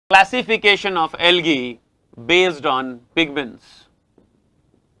classification of algae based on pigments,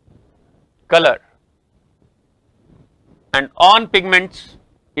 color, and on pigments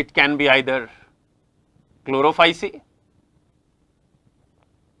it can be either chlorophyce,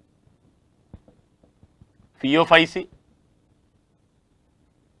 phaeophyce,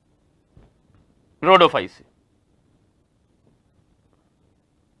 rhodophyce.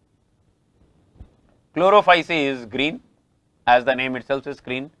 Chlorophyce is green, as the name itself is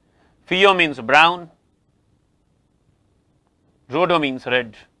green. Pheo means brown, rhodo means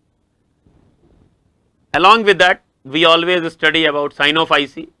red. Along with that, we always study about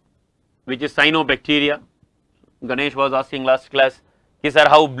cyanophyce, which is cyanobacteria. Ganesh was asking last class, sir,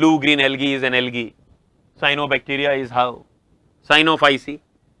 how blue-green algae is an algae? Cyanobacteria is how? Cyanophyce,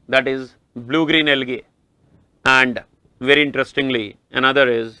 that is blue-green algae. And very interestingly, another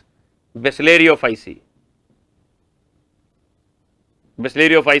is Bacillariophyce.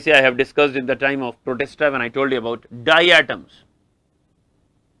 Bacillariophyce I have discussed in the time of Protista when I told you about diatoms,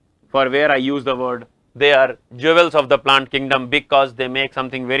 for where I use the word they are jewels of the plant kingdom because they make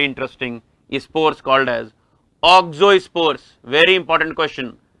something very interesting, spores called as oxospores. Very important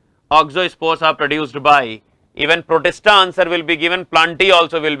question. Oxospores are produced by, even Protista answer will be given, Plantae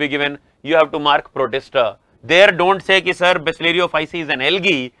also will be given. You have to mark Protista. There don't say ki sir Bacillariophyce is an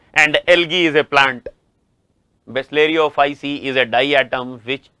algae and algae is a plant. Bacillariophyce is a diatom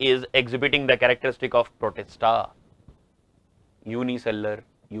which is exhibiting the characteristic of Protista, unicellular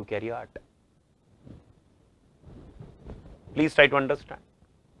eukaryote. Please try to understand.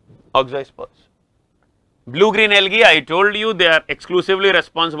 Oxospores. Blue-green algae, I told you they are exclusively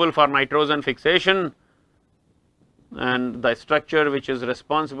responsible for nitrogen fixation, and the structure which is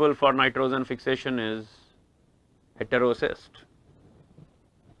responsible for nitrogen fixation is heterocyst.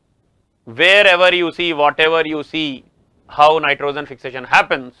 Wherever you see, whatever you see, how nitrogen fixation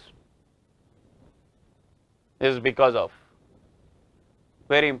happens is because of,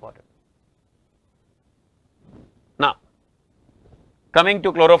 very important. Now, coming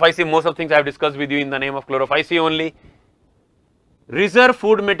to chlorophyce, most of things I have discussed with you in the name of chlorophyce only. Reserve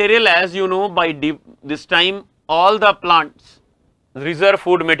food material, as you know, by this time all the plants, reserve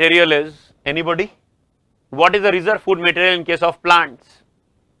food material is, anybody? What is the reserve food material in case of plants?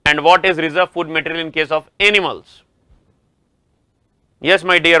 And what is reserve food material in case of animals? Yes,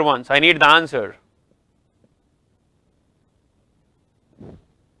 my dear ones, I need the answer.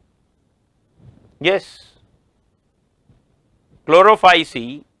 Yes.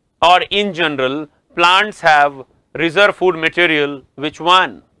 Chlorophyce, or in general, plants have reserve food material. Which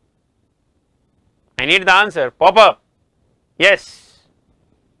one? I need the answer. Pop up. Yes.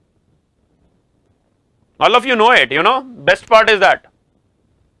 All of you know it, you know. Best part is that.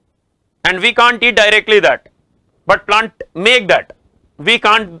 And we can't eat directly that, but plant make that. We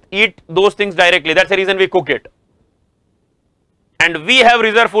can't eat those things directly, that's the reason we cook it. And we have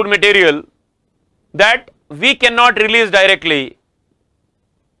reserve food material that we cannot release directly.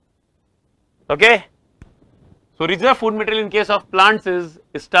 Okay? So reserve food material in case of plants is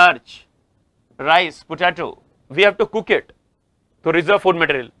starch, rice, potato. We have to cook it to reserve food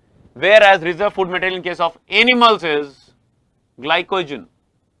material. Whereas reserve food material in case of animals is glycogen.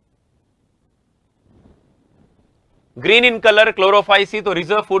 Green in color, chlorophyce, so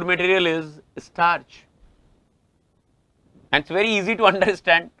reserve food material is starch. And it's very easy to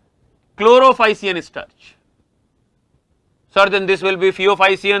understand, chlorophycean starch. Sir, then this will be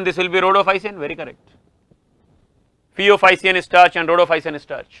phaeophycean, this will be rhodophycean, very correct. Phaeophycean starch and rhodophycean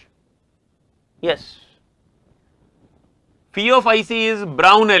starch. Yes. Phaeophyce is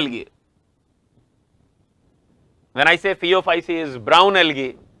brown algae. When I say phaeophyce is brown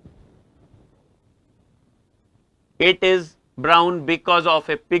algae, it is brown because of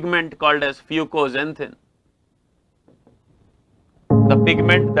a pigment called as fucoxanthin. The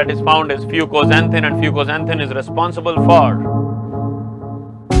pigment that is found is fucoxanthin, and fucoxanthin is responsible for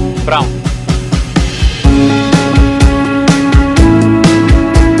brown.